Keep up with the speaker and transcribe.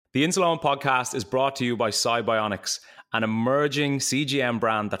The Insuleoin podcast is brought to you by Cybionics, an emerging CGM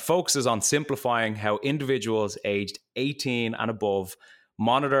brand that focuses on simplifying how individuals aged 18 and above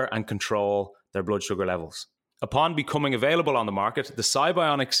monitor and control their blood sugar levels. Upon becoming available on the market, the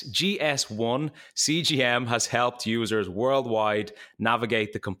Cybionics GS1 CGM has helped users worldwide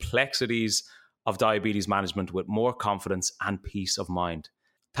navigate the complexities of diabetes management with more confidence and peace of mind.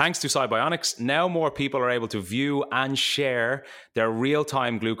 Thanks to Cybionics, now more people are able to view and share their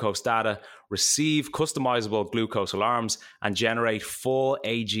real-time glucose data, receive customizable glucose alarms, and generate full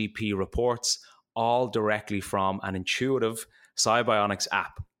AGP reports, all directly from an intuitive Cybionics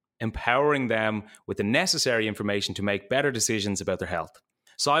app, empowering them with the necessary information to make better decisions about their health.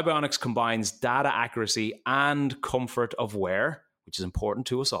 Cybionics combines data accuracy and comfort of wear, which is important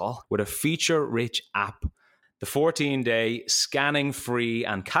to us all, with a feature-rich app. The 14-day scanning-free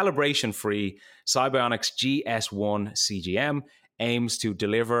and calibration-free Cybionics GS1 CGM aims to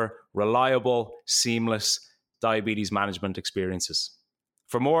deliver reliable, seamless diabetes management experiences.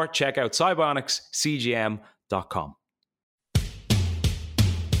 For more, check out cybionicscgm.com.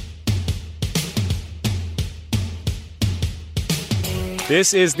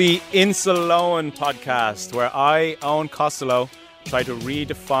 This is the Insuleoin podcast, where I, Owen Costello, try to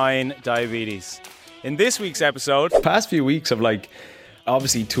redefine diabetes. In this week's episode, the past few weeks have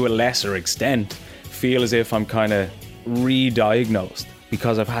obviously to a lesser extent, feel as if I'm kind of re-diagnosed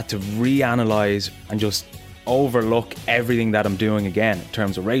because I've had to reanalyze and just overlook everything that I'm doing again in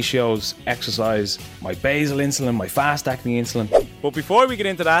terms of ratios, exercise, my basal insulin, my fast-acting insulin. But before we get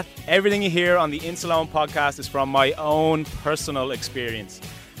into that, everything you hear on the Insuleoin podcast is from my own personal experience.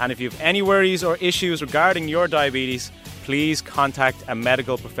 And if you have any worries or issues regarding your diabetes, please contact a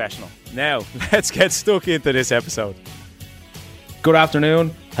medical professional. Now, let's get stuck into this episode. Good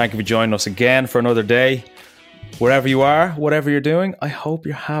afternoon. Thank you for joining us again for another day. Wherever you are, whatever you're doing, I hope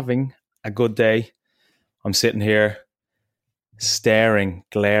you're having a good day. I'm sitting here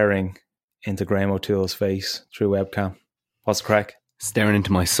glaring into Graham O'Toole's face through webcam. What's the crack? Staring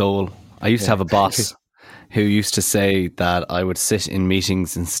into my soul. I used to have a boss who used to say that I would sit in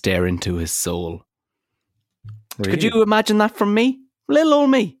meetings and stare into his soul. Really? Could you imagine that from me? Little old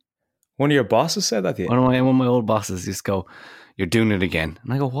me. One of your bosses said that to you? One of my old bosses used to go, "You're doing it again."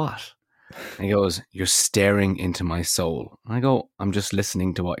 And I go, "What?" And he goes, "You're staring into my soul." And I go, "I'm just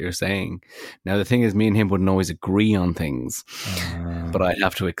listening to what you're saying." Now, the thing is, me and him wouldn't always agree on things, but I'd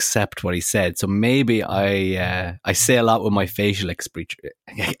have to accept what he said. So maybe I say a lot with my facial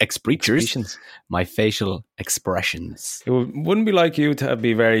expressions. My facial expressions. It wouldn't be like you to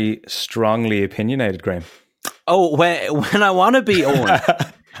be very strongly opinionated, Graham. Oh, when I want to be, Owen.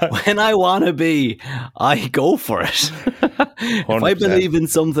 When I want to be, I go for it. If I believe in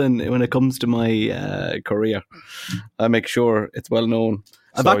something when it comes to my career, I make sure it's well known.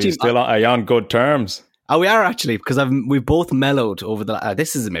 Are you still on good terms? Oh, we are actually, because we've both mellowed over the.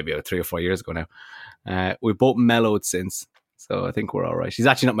 This is maybe 3 or 4 years ago now. We've both mellowed since, so I think we're all right. He's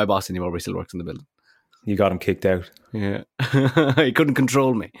actually not my boss anymore, but he still works in the building. You got him kicked out. Yeah, he couldn't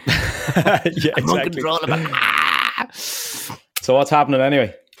control me. Yeah, exactly. I'm uncontrollable. So what's happening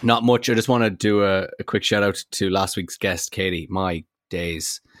anyway? Not much. I just want to do a quick shout out to last week's guest, Katie. My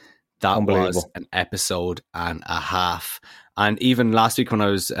days. That was an episode and a half. And even last week when I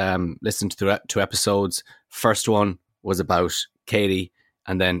was listening to 2 episodes, first one was about Katie,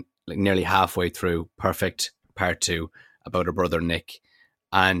 and then nearly halfway through, Perfect Part 2, about her brother Nick.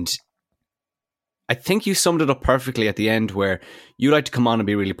 And I think you summed it up perfectly at the end, where you like to come on and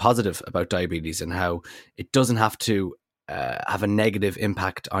be really positive about diabetes and how it doesn't have to have a negative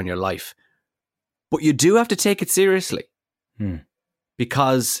impact on your life. But you do have to take it seriously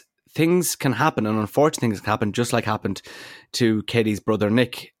because things can happen, and unfortunate things can happen, just like happened to Katie's brother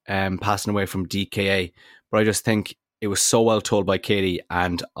Nick passing away from DKA. But I just think it was so well told by Katie,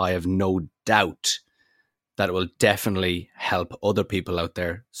 and I have no doubt that it will definitely help other people out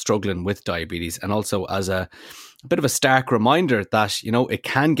there struggling with diabetes, and also as a bit of a stark reminder that, you know, it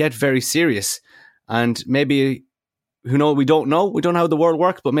can get very serious. And maybe, we don't know how the world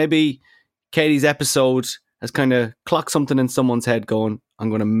works, but maybe Katie's episode has kind of clocked something in someone's head going, I'm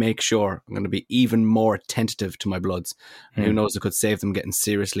going to make sure I'm going to be even more attentive to my bloods. And who knows, it could save them getting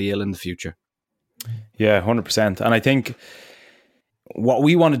seriously ill in the future. Yeah, 100%. And I think what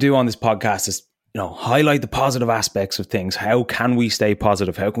we want to do on this podcast is, highlight the positive aspects of things. How can we stay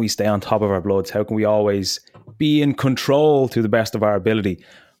positive? How can we stay on top of our bloods? How can we always be in control to the best of our ability?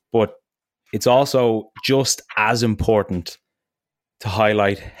 But it's also just as important to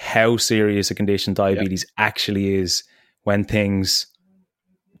highlight how serious a condition diabetes actually is when things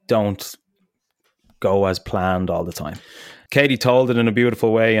don't go as planned all the time. Katie told it in a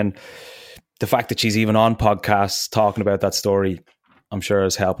beautiful way, and the fact that she's even on podcasts talking about that story, I'm sure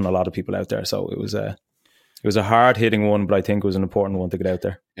is helping a lot of people out there. So it was a hard-hitting one, but I think it was an important one to get out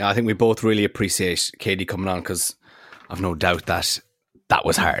there. Yeah, I think we both really appreciate Katie coming on, because I've no doubt that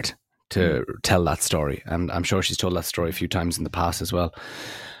was hard to tell that story. And I'm sure she's told that story a few times in the past as well.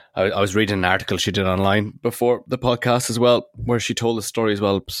 I was reading an article she did online before the podcast as well, where she told the story as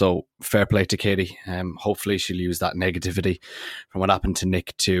well. So fair play to Katie. Hopefully she'll use that negativity from what happened to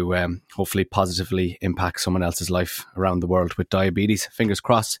Nick to hopefully positively impact someone else's life around the world with diabetes. Fingers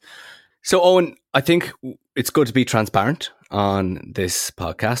crossed. So Owen, I think it's good to be transparent on this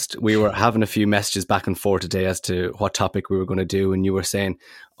podcast. We were having a few messages back and forth today as to what topic we were going to do. And you were saying,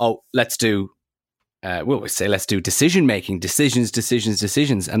 let's do decision making,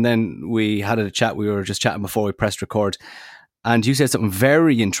 decisions. And then we had a chat. We were just chatting before we pressed record. And you said something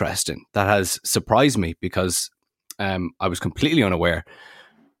very interesting that has surprised me, because I was completely unaware.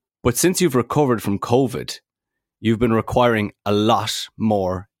 But since you've recovered from COVID, you've been requiring a lot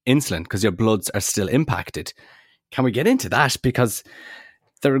more insulin because your bloods are still impacted. Can we get into that? Because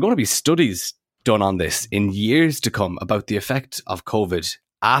there are going to be studies done on this in years to come about the effect of COVID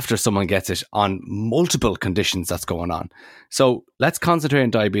after someone gets it on multiple conditions that's going on. So let's concentrate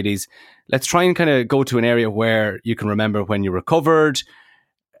on diabetes. Let's try and kind of go to an area where you can remember when you recovered.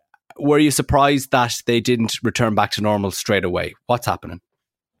 Were you surprised that they didn't return back to normal straight away? What's happening?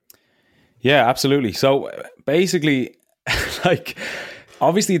 Yeah, absolutely. So basically, like,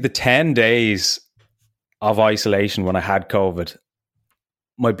 obviously the 10 days of isolation when I had COVID,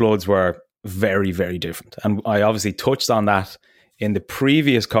 my bloods were very, very different. And I obviously touched on that in the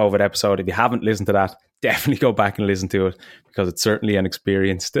previous COVID episode. If you haven't listened to that, definitely go back and listen to it, because it's certainly an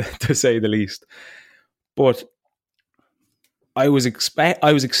experience to say the least. But I was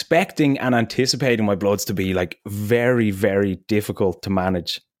expecting and anticipating my bloods to be like very, very difficult to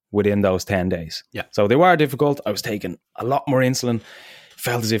manage within those 10 days. Yeah. So they were difficult. I was taking a lot more insulin.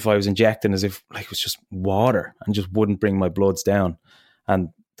 Felt as if I was injecting as if like it was just water and just wouldn't bring my bloods down. And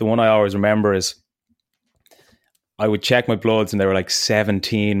the one I always remember is I would check my bloods and they were like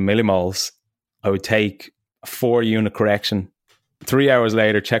 17 millimoles. I would take a 4-unit correction. 3 hours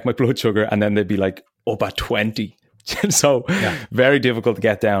later, check my blood sugar, and then they'd be like up at 20. So very difficult to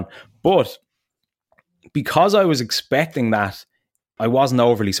get down. But because I was expecting that, I wasn't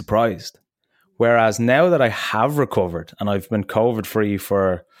overly surprised. Whereas now that I have recovered and I've been COVID free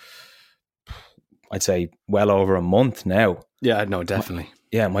for, I'd say, well over a month now. Yeah, no, definitely.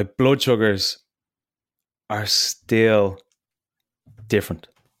 My blood sugars are still different.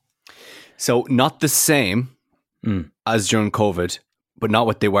 So not the same as during COVID, but not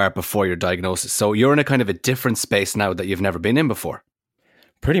what they were before your diagnosis. So you're in a kind of a different space now that you've never been in before.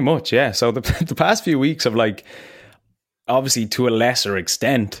 Pretty much, yeah. So the past few weeks have, like, obviously to a lesser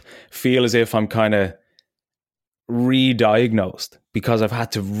extent, feel as if I'm kind of re-diagnosed, because I've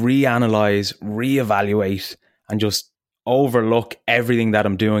had to reanalyze, reevaluate, and just overlook everything that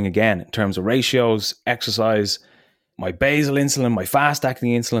I'm doing again in terms of ratios, exercise, my basal insulin, my fast-acting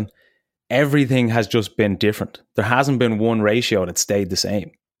insulin. Everything has just been different. There hasn't been one ratio that stayed the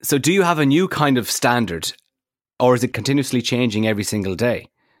same. So do you have a new kind of standard, or is it continuously changing every single day?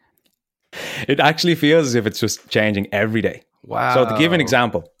 It actually feels as if it's just changing every day. Wow. So to give an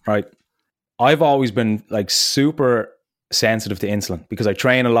example, right? I've always been like super sensitive to insulin because I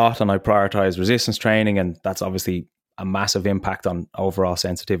train a lot and I prioritize resistance training, and that's obviously a massive impact on overall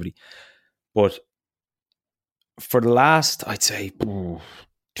sensitivity. But for the last, I'd say,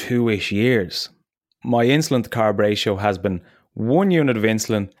 2-ish years, my insulin to carb ratio has been 1 unit of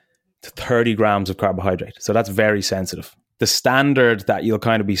insulin to 30 grams of carbohydrate. So that's very sensitive. The standard that you'll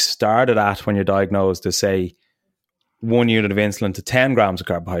kind of be started at when you're diagnosed is, say, 1 unit of insulin to 10 grams of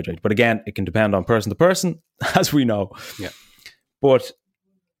carbohydrate. But again, it can depend on person to person, as we know. Yeah. But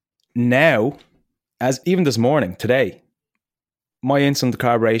now, as even this morning, today, my insulin to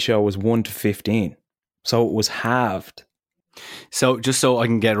carb ratio was 1 to 15. So it was halved. So just so I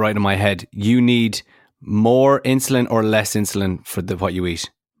can get right in my head, you need more insulin or less insulin for what you eat?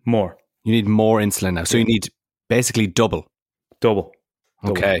 More. You need more insulin now. So you need basically double.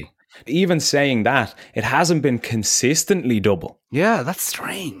 Okay. Even saying that, it hasn't been consistently double. Yeah, that's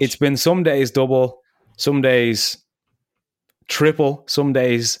strange. It's been some days double, some days triple, some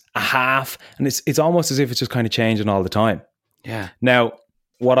days a half. And it's almost as if it's just kind of changing all the time. Yeah. Now,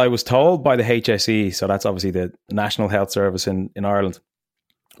 what I was told by the HSE, so that's obviously the National Health Service in Ireland,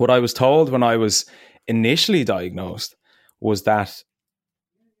 what I was told when I was initially diagnosed was that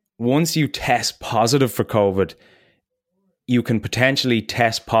once you test positive for COVID, you can potentially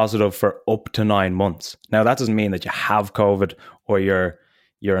test positive for up to 9 months. Now, that doesn't mean that you have COVID or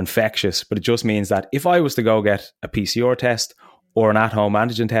you're infectious, but it just means that if I was to go get a PCR test or an at-home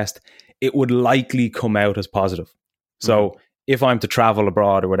antigen test, it would likely come out as positive. So if I'm to travel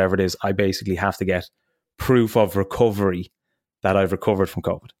abroad or whatever it is, I basically have to get proof of recovery that I've recovered from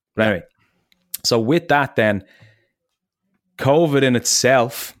COVID. But anyway, so with that then, COVID in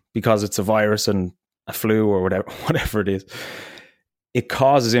itself, because it's a virus and a flu or whatever it is, it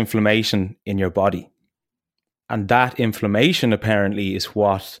causes inflammation in your body. And that inflammation apparently is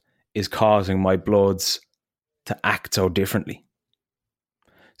what is causing my bloods to act so differently.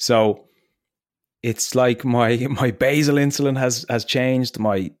 So it's like my basal insulin has changed,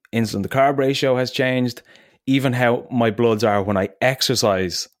 my insulin to carb ratio has changed, even how my bloods are when I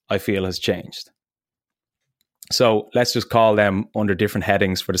exercise, I feel has changed. So let's just call them under different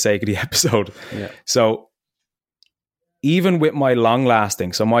headings for the sake of the episode. Yeah. So even with my long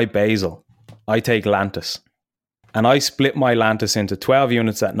lasting, so my basal, I take Lantus and I split my Lantus into 12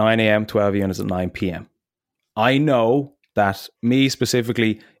 units at 9 a.m., 12 units at 9 p.m. I know that me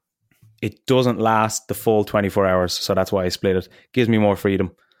specifically, it doesn't last the full 24 hours. So that's why I split it. Gives me more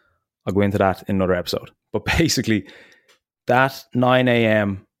freedom. I'll go into that in another episode. But basically, that 9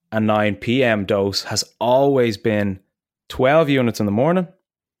 a.m. and 9 p.m. dose has always been 12 units in the morning,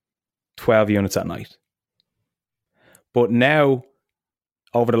 12 units at night. But now,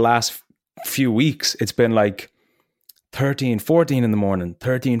 over the last few weeks, it's been like 13, 14 in the morning,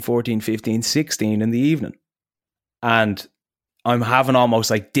 13, 14, 15, 16 in the evening. And I'm having almost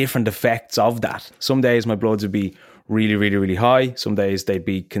like different effects of that. Some days my bloods would be really, really, really high. Some days they'd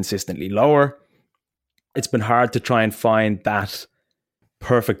be consistently lower. It's been hard to try and find that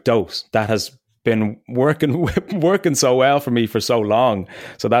perfect dose that has been working so well for me for so long.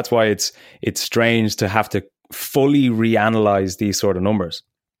 So that's why it's strange to have to fully reanalyze these sort of numbers.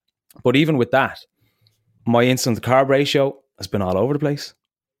 But even with that, my insulin to carb ratio has been all over the place.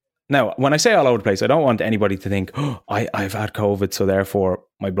 Now, when I say all over the place, I don't want anybody to think, I've had COVID, so therefore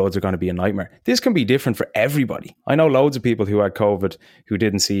my bloods are going to be a nightmare. This can be different for everybody. I know loads of people who had COVID who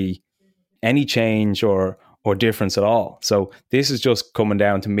didn't see any change or difference at all. So this is just coming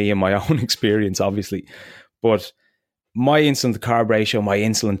down to me and my own experience, obviously. But my insulin to carb ratio, my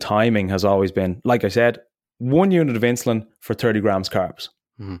insulin timing has always been, like I said, 1 unit of insulin for 30 grams carbs.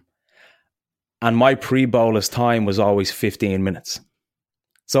 Mm-hmm. And my pre-bolus time was always 15 minutes.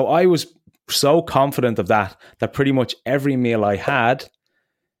 So I was so confident of that pretty much every meal I had,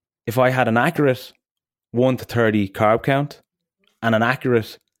 if I had an accurate 1 to 30 carb count and an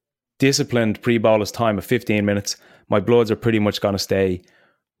accurate disciplined pre-bolus time of 15 minutes, my bloods are pretty much going to stay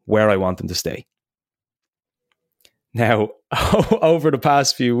where I want them to stay. Now, over the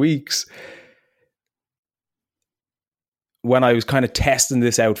past few weeks, when I was kind of testing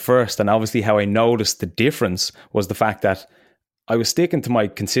this out first, and obviously how I noticed the difference was the fact that I was sticking to my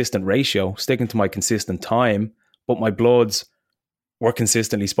consistent ratio, sticking to my consistent time, but my bloods were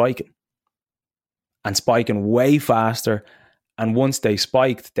consistently spiking and spiking way faster. And once they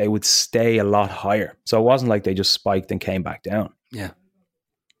spiked, they would stay a lot higher. So it wasn't like they just spiked and came back down. Yeah.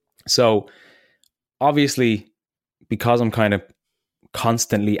 So obviously, because I'm kind of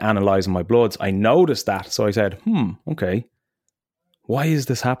constantly analyzing my bloods, I noticed that. So I said, okay, why is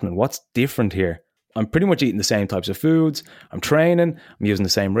this happening? What's different here? I'm pretty much eating the same types of foods. I'm training. I'm using the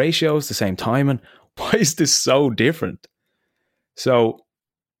same ratios, the same timing. Why is this so different? So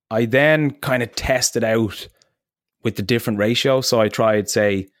I then kind of tested out with the different ratios. So I tried,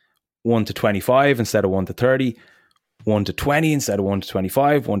 say, 1 to 25 instead of 1 to 30, 1 to 20 instead of 1 to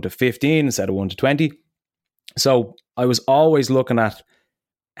 25, 1 to 15 instead of 1 to 20. So I was always looking at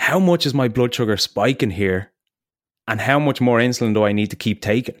how much is my blood sugar spiking here and how much more insulin do I need to keep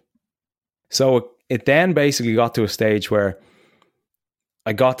taking? So it then basically got to a stage where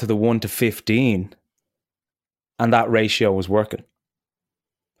I got to the 1 to 15 and that ratio was working.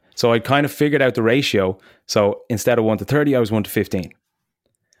 So I kind of figured out the ratio. So instead of 1 to 30, I was 1 to 15.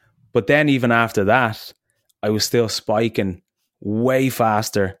 But then even after that, I was still spiking way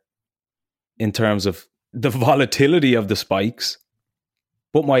faster in terms of the volatility of the spikes.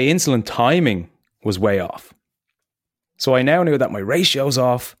 But my insulin timing was way off. So I now knew that my ratio's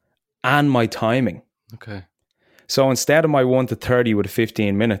off and my timing. Okay. So instead of my 1 to 30 with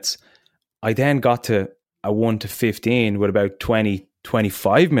 15 minutes, I then got to a 1 to 15 with about 20,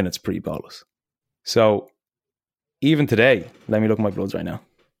 25 minutes pre-bolus. So even today, let me look at my bloods right now.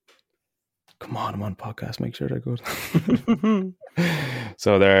 Come on, I'm on podcast. Make sure they're good.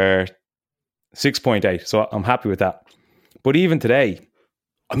 So they're 6.8. So I'm happy with that. But even today,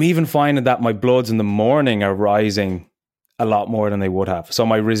 I'm even finding that my bloods in the morning are rising a lot more than they would have. So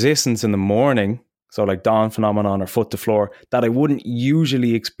my resistance in the morning, so like dawn phenomenon or foot to floor, that I wouldn't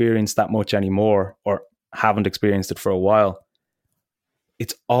usually experience that much anymore, or haven't experienced it for a while,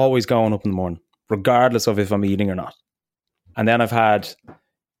 it's always going up in the morning, regardless of if I'm eating or not. And then I've had,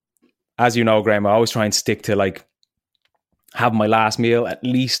 as you know, Graham, I always try and stick to like have my last meal at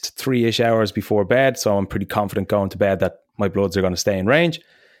least 3-ish hours before bed. So I'm pretty confident going to bed that my bloods are going to stay in range.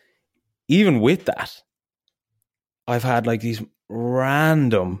 Even with that, I've had like these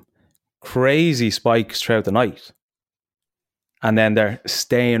random crazy spikes throughout the night. And then they're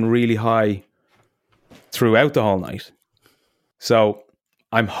staying really high throughout the whole night. So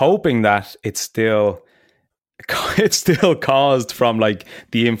I'm hoping that it's still caused from like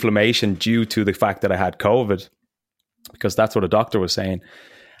the inflammation due to the fact that I had COVID, because that's what a doctor was saying.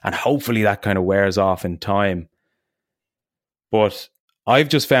 And hopefully that kind of wears off in time. But I've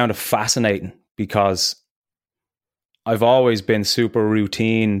just found it fascinating because I've always been super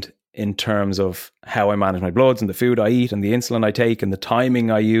routined in terms of how I manage my bloods and the food I eat and the insulin I take and the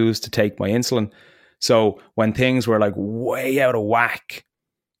timing I use to take my insulin. So when things were like way out of whack,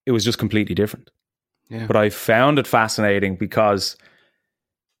 it was just completely different. Yeah. But I found it fascinating because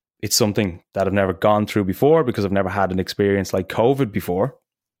it's something that I've never gone through before, because I've never had an experience like COVID before.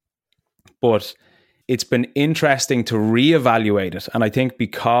 But it's been interesting to reevaluate it. And I think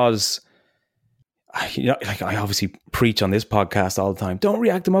because, you know, like I obviously preach on this podcast all the time, don't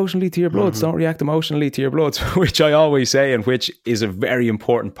react emotionally to your bloods, don't react emotionally to your bloods, which I always say, and which is a very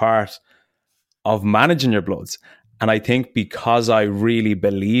important part of managing your bloods. And I think because I really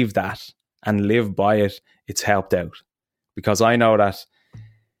believe that and live by it, it's helped out. Because I know that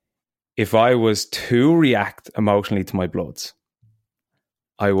if I was to react emotionally to my bloods,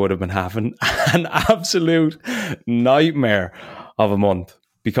 I would have been having an absolute nightmare of a month,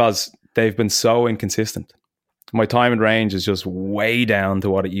 because they've been so inconsistent. My time in range is just way down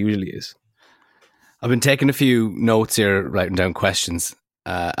to what it usually is. I've been taking a few notes here, writing down questions.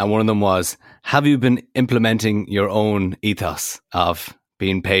 And one of them was, have you been implementing your own ethos of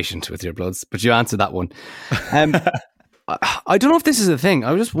being patient with your bloods? But you answered that one. I don't know if this is a thing.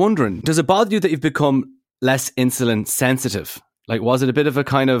 I was just wondering, does it bother you that you've become less insulin sensitive? Like, was it a bit of a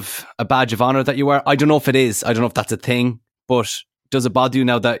kind of a badge of honor that you were? I don't know if it is. I don't know if that's a thing. But does it bother you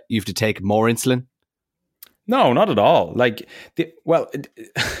now that you have to take more insulin? No, not at all. Like, the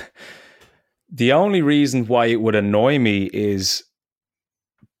only reason why it would annoy me is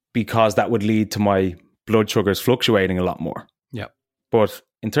because that would lead to my blood sugars fluctuating a lot more. Yeah. But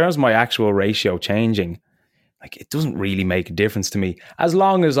in terms of my actual ratio changing, like, it doesn't really make a difference to me, as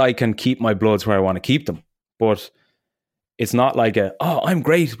long as I can keep my bloods where I want to keep them. But it's not like I'm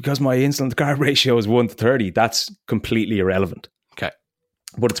great because my insulin to carb ratio is 1:30. That's completely irrelevant. Okay.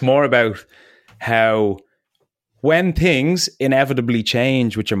 But it's more about how, when things inevitably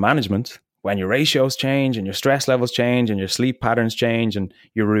change with your management, when your ratios change and your stress levels change and your sleep patterns change and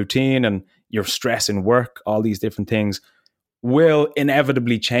your routine and your stress in work, all these different things will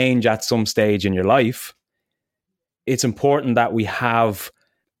inevitably change at some stage in your life. It's important that we have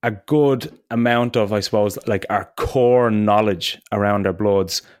a good amount of, I suppose, like our core knowledge around our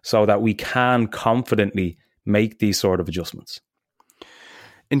bloods so that we can confidently make these sort of adjustments.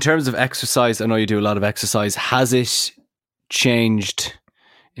 In terms of exercise, I know you do a lot of exercise. Has it changed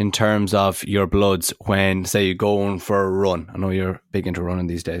in terms of your bloods when, say, you go on for a run? I know you're big into running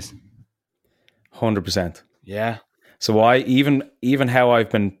these days. 100%. Yeah. So even how I've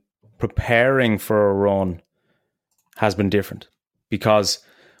been preparing for a run has been different, because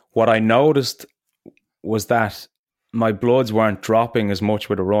what I noticed was that my bloods weren't dropping as much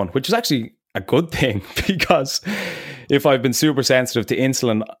with a run, which is actually a good thing, because if I've been super sensitive to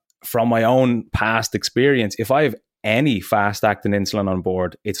insulin from my own past experience, if I have any fast acting insulin on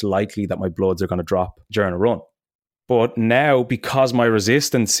board, it's likely that my bloods are going to drop during a run. But now, because my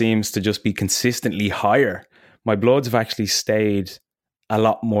resistance seems to just be consistently higher, my bloods have actually stayed a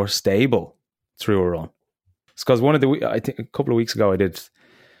lot more stable through a run. It's because I think a couple of weeks ago, I did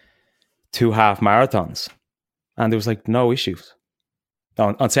 2 half marathons and there was like no issues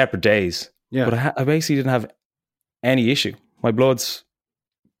on separate days. Yeah. But I basically didn't have any issue. My bloods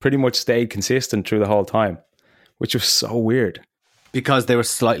pretty much stayed consistent through the whole time, which was so weird. Because they were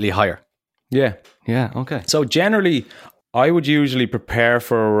slightly higher. Yeah. Yeah, okay. So generally, I would usually prepare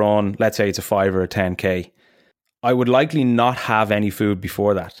for a run, let's say it's a 5 or a 10K. I would likely not have any food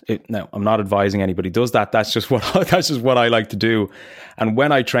before that. No, I'm not advising anybody does that. That's just what I like to do. And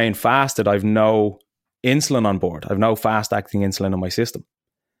when I train fasted, I've no insulin on board. I've no fast acting insulin in my system.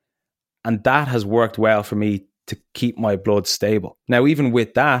 And that has worked well for me to keep my blood stable. Now, even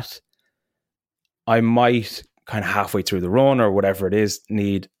with that, I might kind of halfway through the run or whatever it is,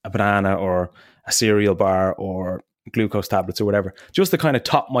 need a banana or a cereal bar or glucose tablets or whatever, just to kind of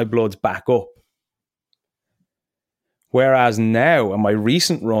top my bloods back up. Whereas now, in my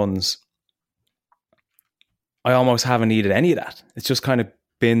recent runs, I almost haven't needed any of that. It's just kind of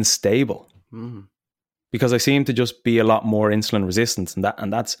been stable. Because I seem to just be a lot more insulin resistant,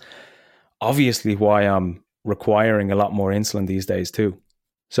 and that's obviously why I'm requiring a lot more insulin these days too.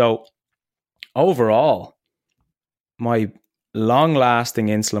 So overall, my long-lasting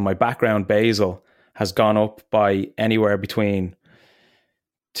insulin, my background basal, has gone up by anywhere between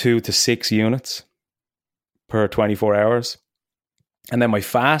 2 to 6 units per 24 hours. And then my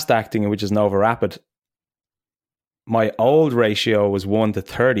fast-acting, which is Nova Rapid, my old ratio was 1 to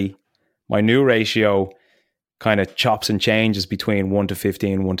 30. My new ratio kind of chops and changes between 1 to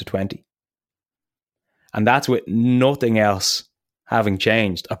 15, 1 to 20. And that's with nothing else having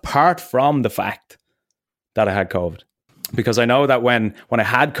changed, apart from the fact that I had COVID. Because I know that when I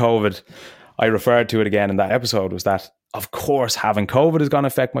had COVID, I referred to it again in that episode, was that, of course, having COVID is going to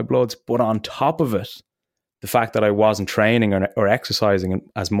affect my bloods. But on top of it, the fact that I wasn't training or exercising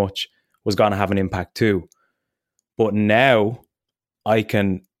as much was going to have an impact too. But now I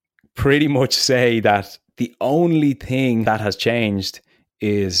can pretty much say that the only thing that has changed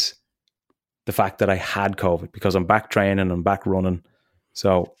is the fact that I had COVID, because I'm back training, I'm back running.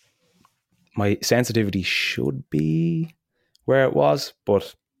 So my sensitivity should be where it was,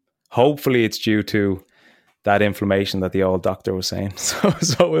 but hopefully it's due to that inflammation that the old doctor was saying.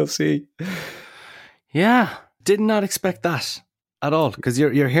 So we'll see. Yeah, did not expect that at all, because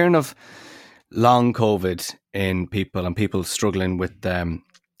you're hearing of long COVID in people and people struggling with their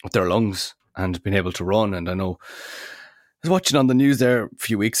lungs and being able to run. And I know I was watching on the news there a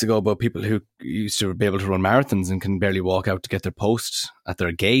few weeks ago about people who used to be able to run marathons and can barely walk out to get their post at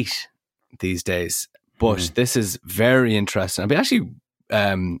their gate these days. But this is very interesting. I'd be actually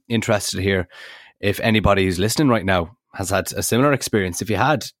interested to hear if anybody who's listening right now has had a similar experience. If you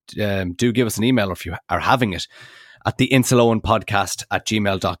had, do give us an email, or if you are having it, at the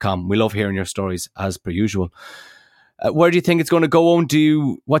insuloanpodcast@gmail.com. We love hearing your stories as per usual. Where do you think it's going to go on?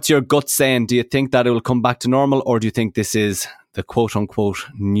 What's your gut saying? Do you think that it will come back to normal, or do you think this is the quote unquote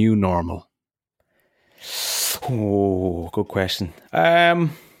new normal? Oh, good question.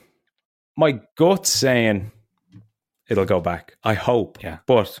 My gut's saying it'll go back. I hope. Yeah.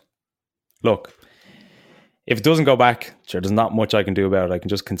 But look, if it doesn't go back, sure, there's not much I can do about it. I can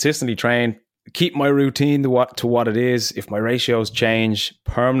just consistently train, keep my routine to what it is. If my ratios change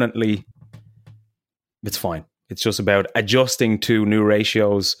permanently, it's fine. It's just about adjusting to new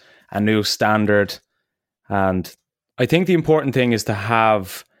ratios, a new standard. And I think the important thing is to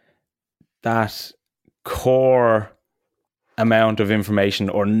have that core amount of information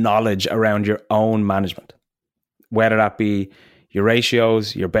or knowledge around your own management, whether that be your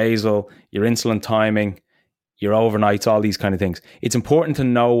ratios, your basal, your insulin timing, your overnights, all these kind of things. It's important to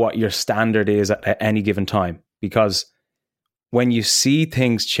know what your standard is at any given time, because when you see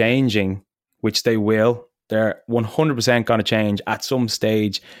things changing, which they will, they're 100% going to change at some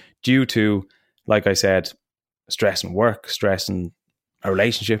stage due to, like I said, stress in work, stress in a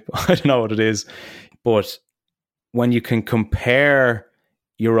relationship. I don't know what it is. But when you can compare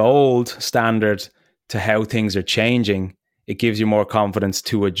your old standard to how things are changing, it gives you more confidence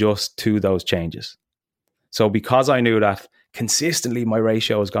to adjust to those changes. So because I knew that consistently my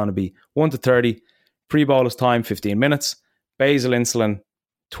ratio is going to be 1 to 30, pre-bolus time 15 minutes, basal insulin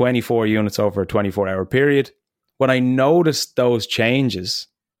 24 units over a 24-hour period. When I noticed those changes,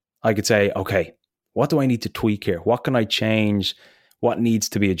 I could say, okay, what do I need to tweak here? What can I change? What needs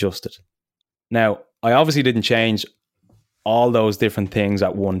to be adjusted? Now, I obviously didn't change all those different things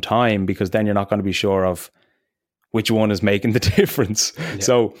at one time, because then you're not going to be sure of which one is making the difference. Yeah.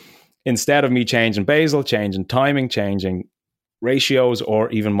 So instead of me changing basal, changing timing, changing ratios,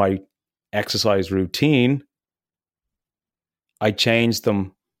 or even my exercise routine, I changed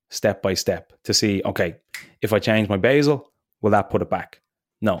them step by step to see, okay, if I change my basal, will that put it back?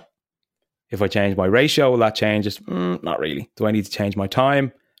 No. If I change my ratio, will that change it? Not really. Do I need to change my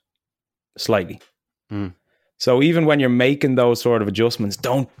time? Slightly. So even when you're making those sort of adjustments,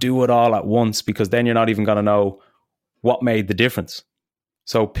 don't do it all at once, because then you're not even going to know what made the difference.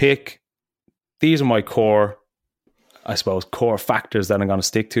 So these are my core factors that I'm going to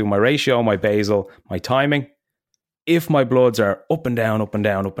stick to: my ratio, my basal, my timing. If my bloods are up and down, up and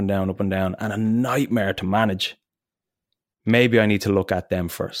down, up and down, up and down, and a nightmare to manage, maybe I need to look at them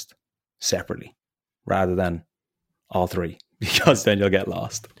first, separately, rather than all three, because then you'll get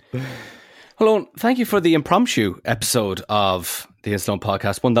lost. Hello, thank you for the impromptu episode of the Insulone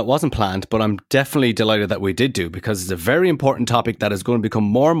podcast, one that wasn't planned, but I'm definitely delighted that we did do, because it's a very important topic that is going to become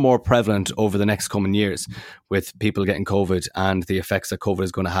more and more prevalent over the next coming years, with people getting COVID and the effects that COVID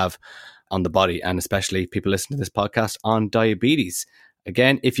is going to have on the body, and especially people listening to this podcast on diabetes.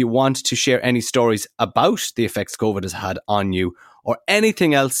 Again, if you want to share any stories about the effects COVID has had on you or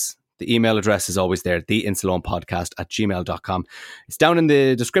anything else, the email address is always there, theinsulonepodcast@gmail.com. It's down in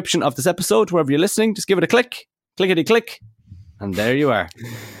the description of this episode, wherever you're listening. Just give it a click, clickety-click, and there you are.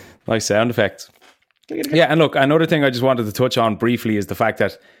 Nice sound effects. Yeah, and look, another thing I just wanted to touch on briefly is the fact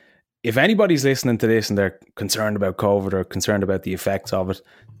that if anybody's listening to this and they're concerned about COVID or concerned about the effects of it,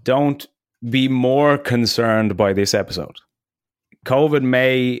 don't be more concerned by this episode. COVID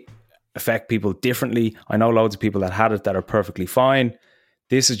may affect people differently. I know loads of people that had it that are perfectly fine.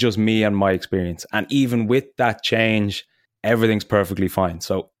 This is just me and my experience. And even with that change, everything's perfectly fine.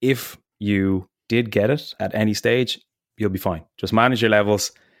 So if you did get it at any stage, you'll be fine. Just manage your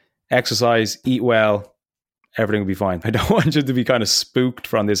levels, exercise, eat well, everything will be fine. I don't want you to be kind of spooked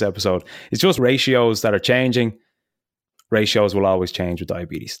from this episode. It's just ratios that are changing. Ratios will always change with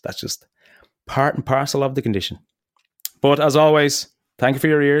diabetes. That's just part and parcel of the condition. But as always, thank you for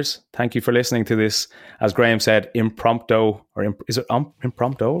your ears. Thank you for listening to this, as Graham said, impromptu, or is it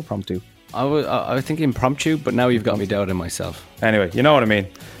impromptu or promptu? I think impromptu, but now you've got me doubting myself. Anyway, you know what I mean.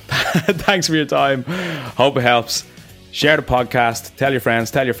 Thanks for your time. Hope it helps. Share the podcast. Tell your friends.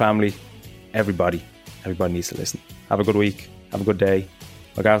 Tell your family. Everybody needs to listen. Have a good week. Have a good day.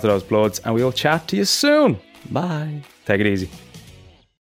 Look after those bloods, and we'll chat to you soon. Bye. Take it easy.